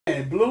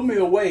it blew me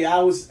away. I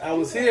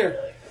was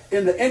here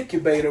in the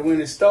incubator when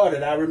it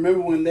started. I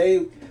remember when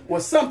they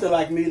was something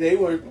like me. They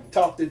were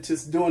talking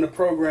to doing a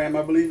program.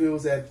 I believe it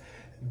was at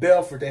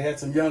Belford. They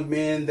had some young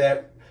men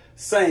that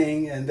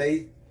sang, and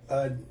they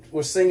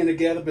were singing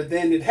together. But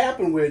then it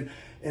happened with,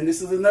 and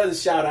this is another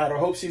shout out. I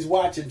hope she's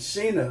watching.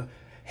 Sheena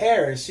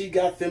Harris. She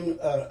got them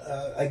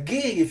a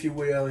gig, if you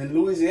will, in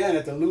Louisiana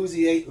at the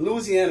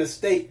Louisiana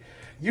State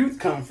Youth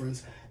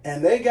Conference.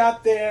 And they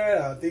got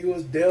there, I think it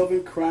was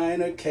Delvin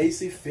Kreiner,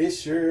 Casey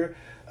Fisher,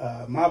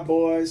 my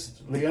boys,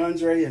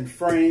 Leandre and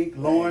Frank,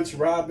 Lawrence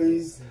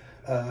Robbins,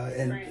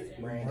 and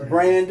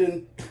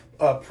Brandon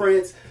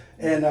Prince,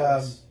 and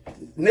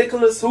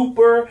Nicholas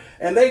Hooper.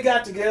 And they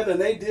got together and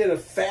they did a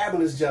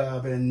fabulous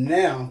job. And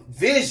now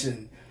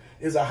Vision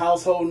is a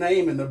household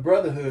name in the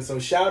brotherhood. So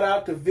shout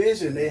out to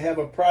Vision. They have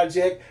a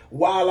project,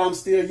 While I'm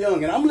Still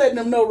Young. And I'm letting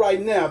them know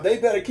right now, they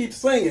better keep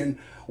singing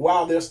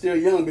while they're still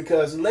young,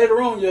 because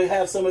later on you'll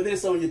have some of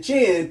this on your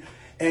chin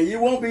and you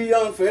won't be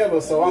young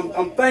forever. So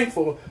I'm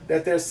thankful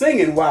that they're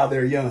singing while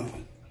they're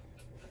young.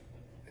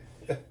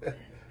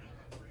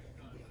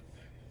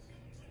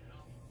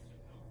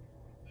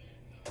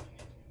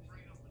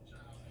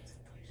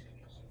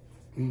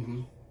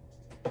 Mm-hmm.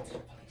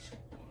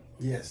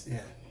 Yes,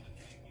 yeah.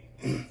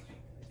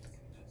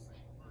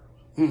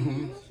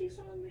 Mm-hmm.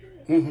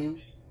 Mm-hmm.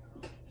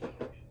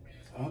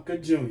 Uncle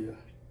Junior.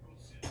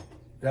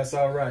 That's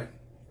all right.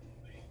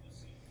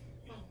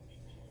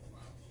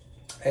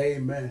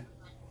 Amen.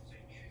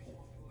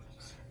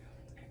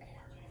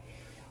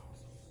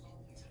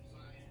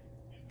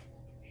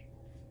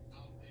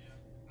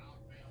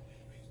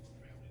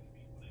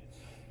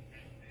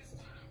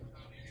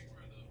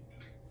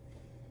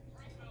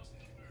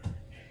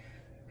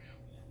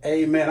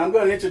 Amen. I'm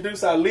going to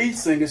introduce our lead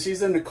singer.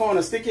 She's in the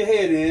corner. Stick your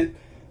head in.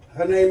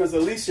 Her name is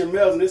Alicia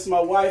Melton. This is my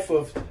wife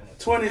of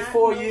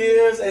 24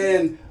 years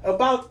and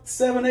about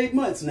 7-8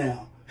 months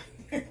now.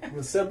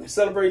 We're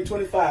celebrating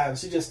 25.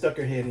 She just stuck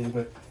her head in.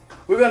 But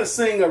we're going to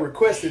sing a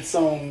requested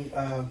song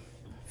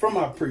from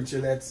our preacher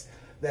that's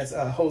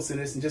hosting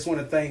this, and just want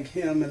to thank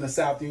him and the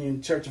South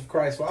Union Church of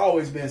Christ for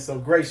always being so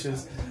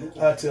gracious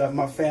to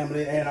my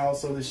family and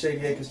also the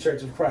Shady Acres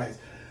Church of Christ.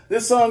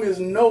 This song is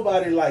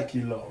Nobody Like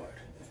You, Lord.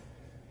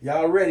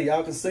 Y'all ready?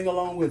 Y'all can sing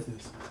along with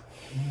us.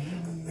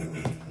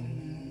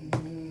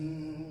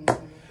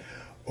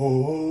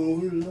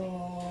 Oh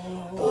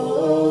Lord,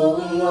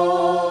 oh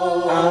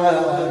Lord,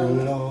 our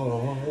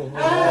Lord,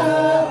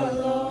 our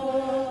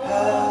Lord,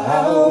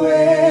 how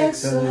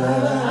excellent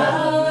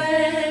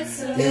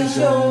is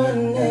your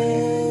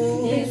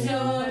name.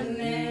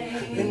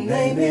 Your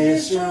name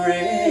is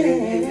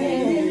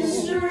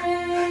strength.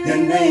 Your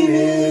name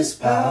is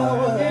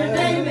power.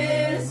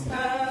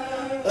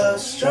 A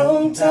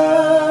strong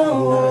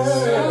tower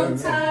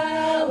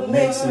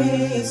makes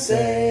me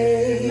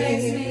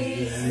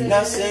safe.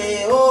 Now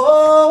say,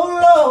 oh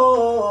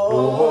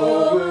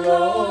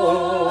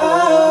Lord,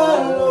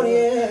 our Lord,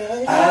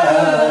 yeah,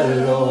 our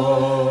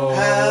Lord,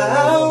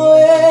 how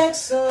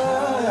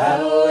excellent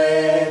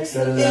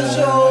is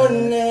your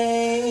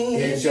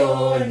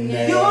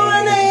name.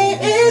 Your name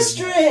is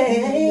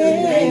strength.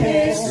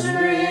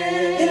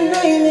 Your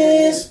name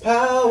is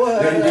power.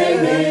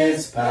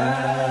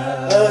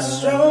 A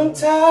strong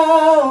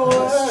tower.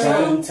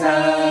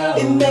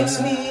 It makes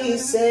me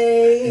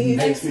safe.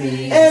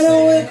 And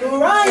we're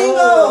crying,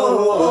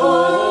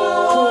 oh,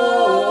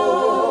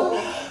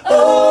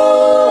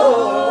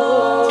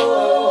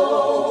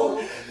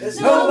 there's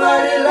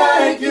nobody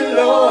like you,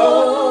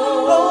 Lord.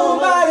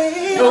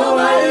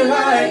 Nobody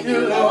like you,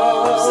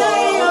 Lord.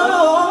 Say,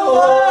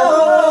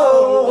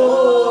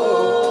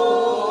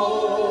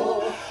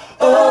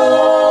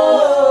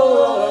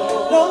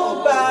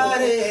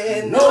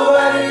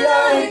 nobody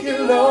like you,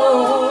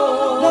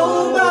 Lord.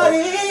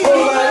 Nobody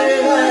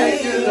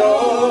like you,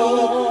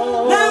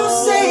 Lord. Now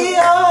say,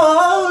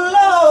 Lord,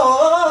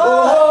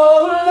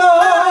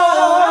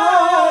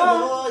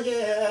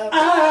 yeah,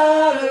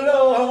 our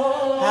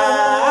Lord,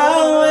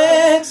 how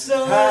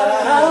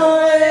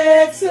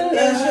excellent is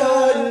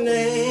your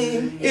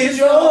name.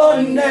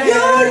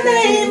 Your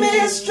name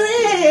is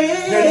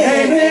strength. Your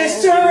name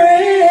is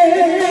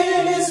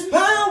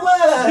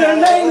power. Your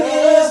name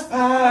is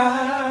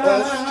power. A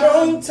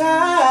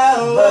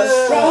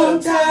strong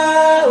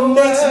tower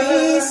makes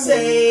me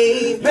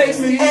safe.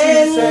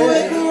 And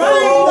we're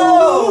crying,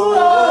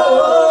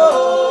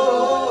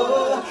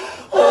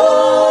 oh,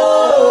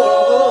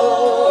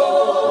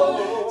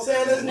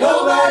 say there's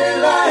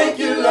nobody like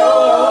you,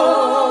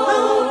 Lord.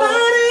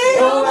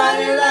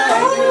 Nobody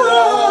like you,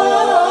 Lord.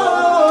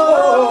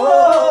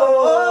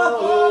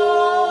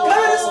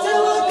 God is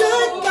still a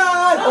good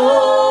God,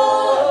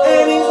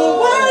 and He's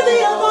worthy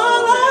of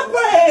all our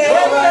praise.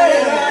 Nobody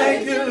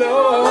like you,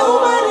 Lord.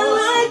 Nobody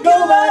like you,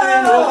 Lord.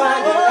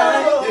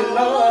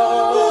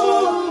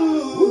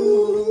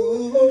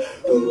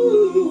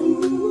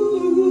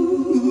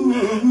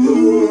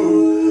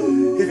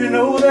 If you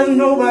know there's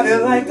nobody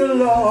like the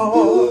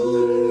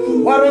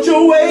Lord, why don't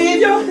you wave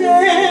your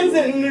hands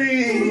and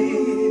leave?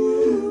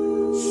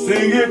 Sing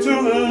Sing it to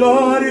the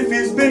Lord if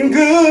he's been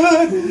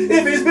good,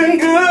 if he's been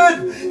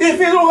good, if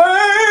he's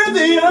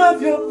worthy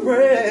of your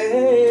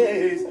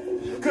praise.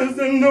 Cause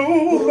there's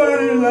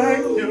nobody like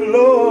you,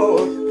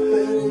 Lord.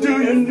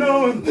 Do you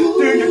know him? Do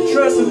you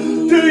trust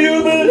him? Do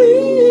you believe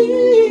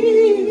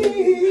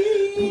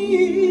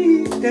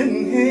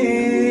in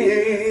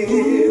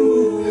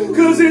him?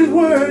 Cause he's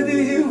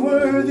worthy, he's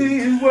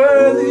worthy, he's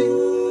worthy.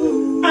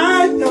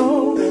 I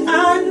know,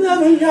 I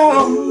love him,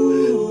 y'all.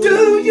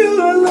 Do you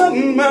love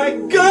my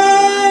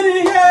God?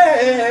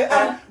 Yeah,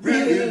 I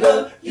really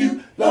love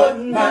you, Lord,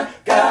 my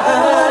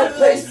God.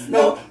 Place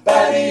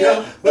nobody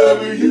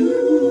above you.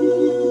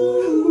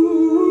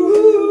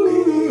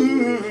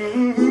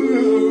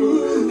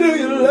 Do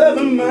you love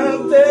him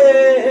out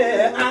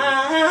there?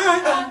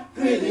 I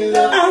really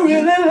love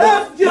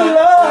you, Lord.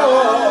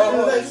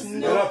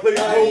 And I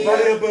place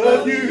nobody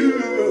above you.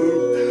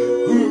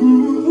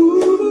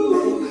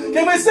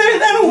 Can we say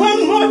that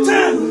one more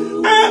time?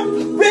 I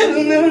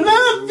really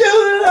love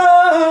you,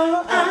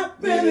 Lord. I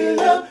really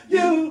love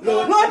you,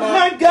 Lord,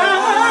 my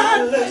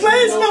God.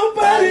 Place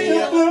nobody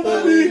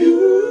above you.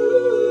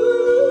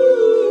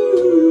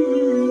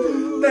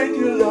 Thank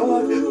you,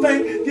 Lord.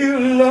 Thank you,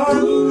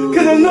 Lord.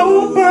 Cause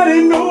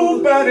nobody knows.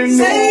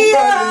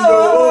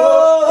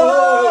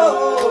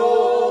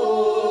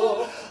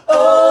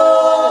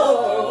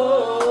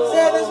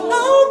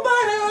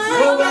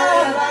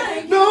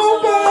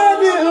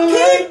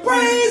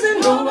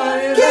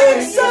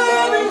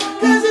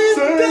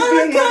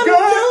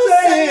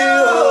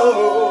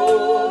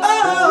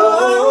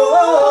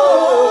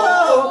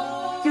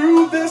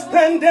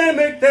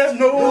 There's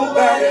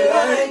nobody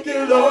like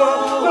you,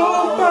 Lord.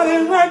 Nobody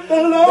like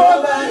the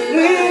Lord.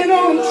 Lean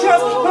on,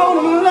 trust on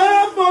him,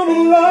 love on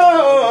him,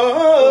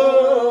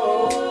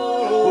 Lord.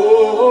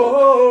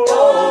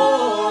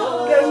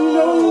 There's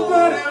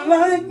nobody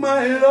like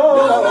my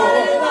Lord.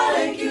 Nobody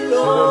like you,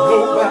 Lord.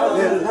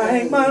 Nobody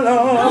like my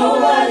Lord.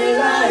 Nobody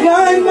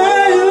like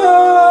my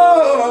Lord.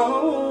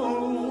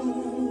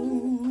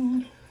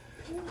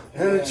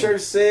 And the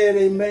church said,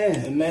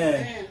 amen.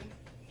 Amen.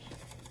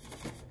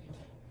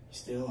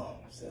 Still on.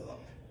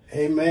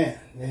 Amen.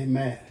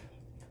 Amen.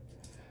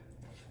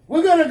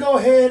 We're going to go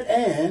ahead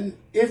and,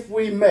 if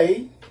we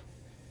may,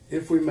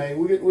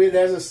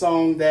 there's a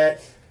song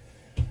that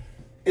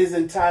is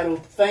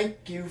entitled,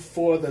 Thank You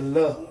for the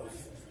Love.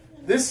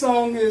 This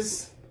song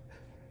is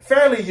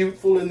fairly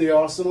youthful in the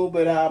arsenal,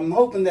 but I'm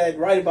hoping that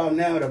right about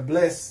now it'll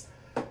bless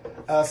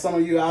some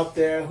of you out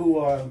there who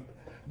are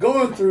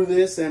going through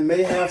this, and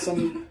may have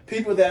some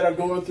people that are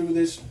going through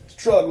this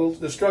struggle,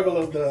 the struggle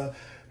of the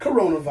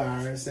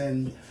coronavirus.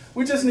 And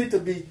we just need to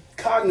be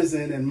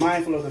cognizant and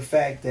mindful of the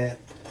fact that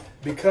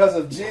because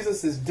of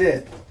Jesus'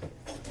 death,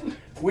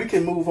 we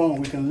can move on,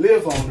 we can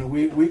live on, and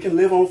we can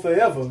live on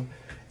forever.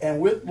 And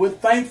we're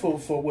thankful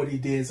for what he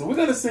did. So we're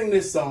going to sing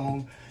this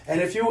song.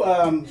 And if you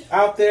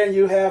out there and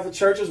you have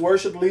churches,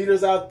 worship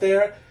leaders out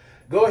there,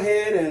 go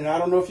ahead, and I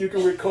don't know if you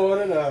can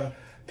record it or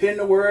pin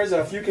the words,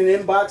 or if you can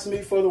inbox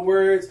me for the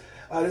words.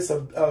 It's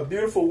a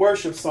beautiful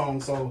worship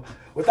song. So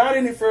without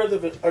any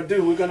further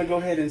ado, we're going to go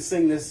ahead and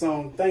sing this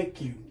song,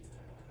 Thank You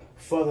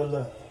for the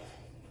Love.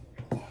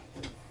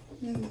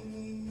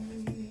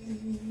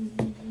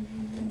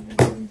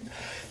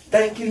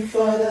 Thank you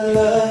for the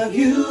love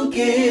you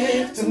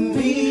give to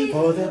me,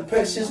 for the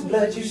precious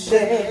blood you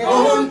shed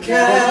on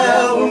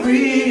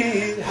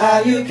Calvary. How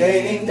you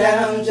came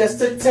down just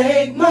to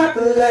take my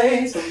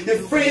place. You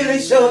freely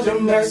showed your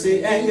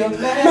mercy and your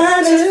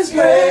matchless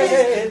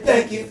grace.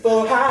 Thank you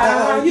for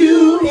how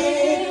you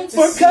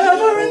for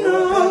covering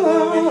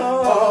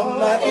all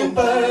my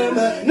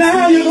infirmity.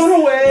 Now you're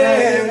gonna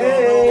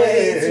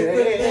wait to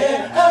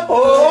prepare a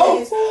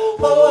place.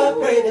 Oh, I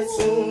pray that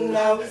soon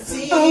I will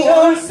see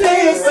your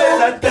face.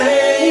 And I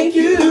thank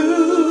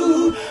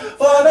you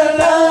for the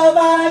love.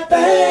 I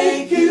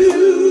thank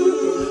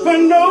you for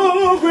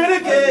no greater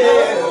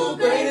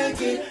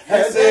gift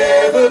has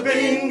ever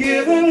been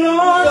given.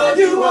 Lord,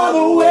 you are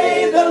the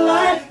way, the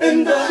life,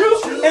 and the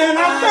truth. And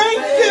I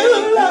thank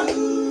you, Lord.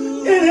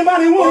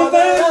 Anybody want to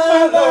thank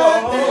my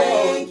Lord?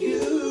 Thank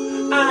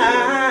you.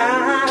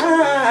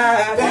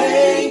 I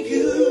thank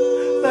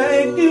you.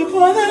 Thank you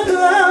for the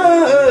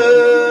love.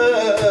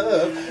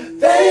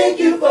 Thank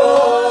you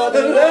for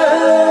the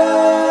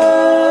love.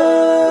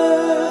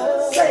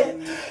 Say it.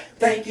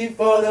 Thank you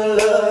for the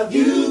love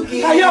you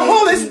give. How your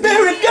Holy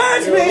Spirit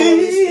guides me.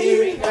 Holy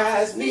Spirit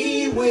guides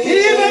me with.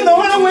 Even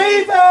though I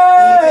waver,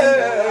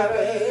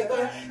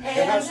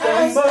 and I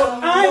stumble,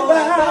 I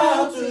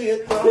bow to your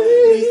throne.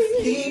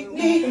 Please keep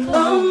me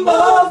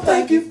humble.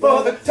 Thank you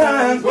for the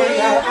times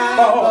when I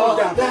fall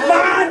down.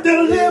 My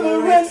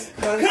deliverance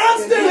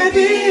constantly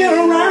be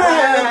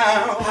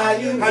around. How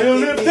you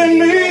lifted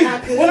me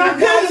when I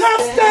could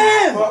not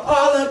stand. For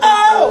all of I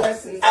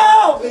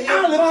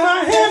lift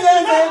my hands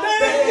and I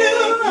thank you.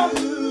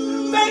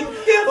 Thank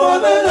you for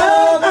the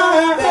love. I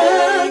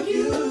thank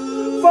you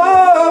for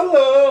love.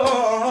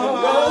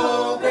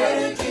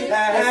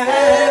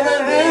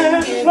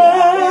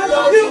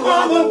 Lord,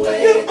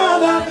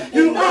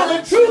 you are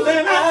the truth,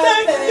 and I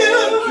thank you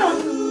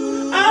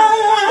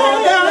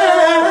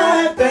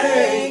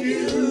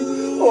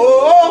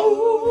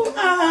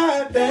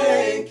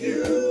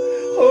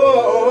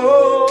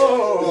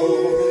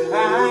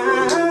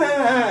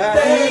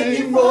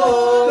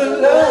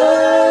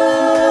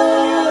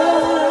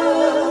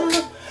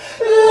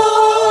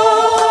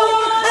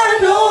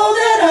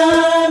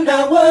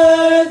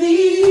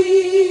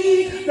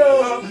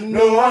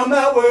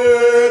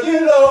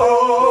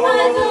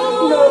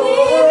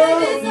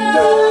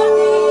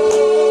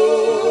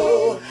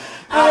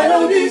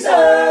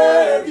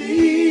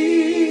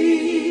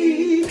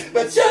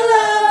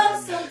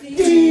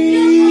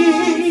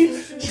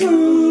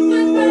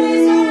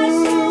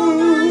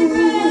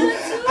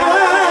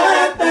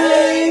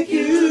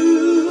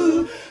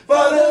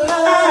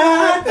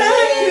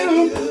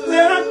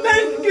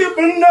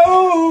for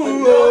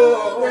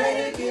no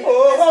break.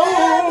 Lord,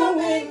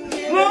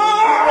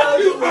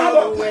 you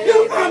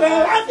are the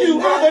life, you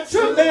are the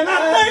truth, and I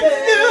thank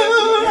you.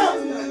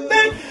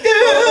 Thank you.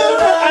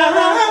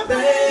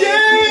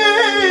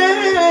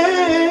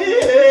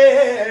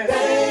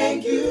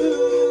 Thank you.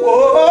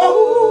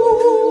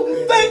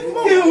 Whoa. Thank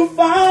you,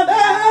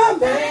 Father.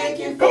 Thank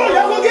you. Come on,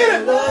 y'all, go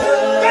get it.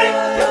 Thank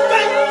you,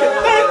 thank you,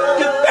 thank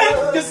you, thank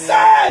you,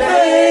 sir.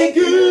 Thank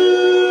you.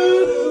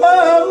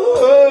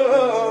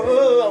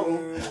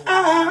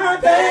 I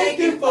thank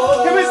you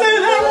for. Can we say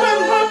that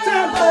one more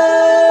time?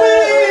 We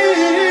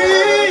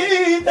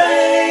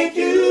thank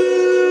you.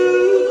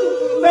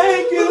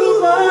 Thank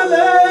you,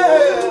 Father.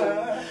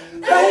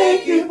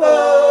 Thank you,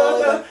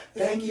 Father.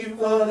 Thank you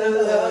for the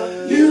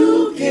love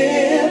you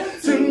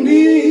give to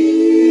me.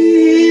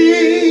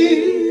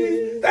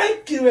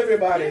 Thank you,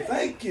 everybody.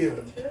 Thank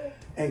you.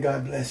 And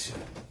God bless you.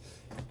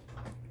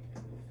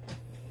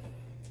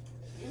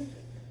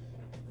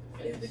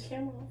 Is the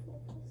camera off?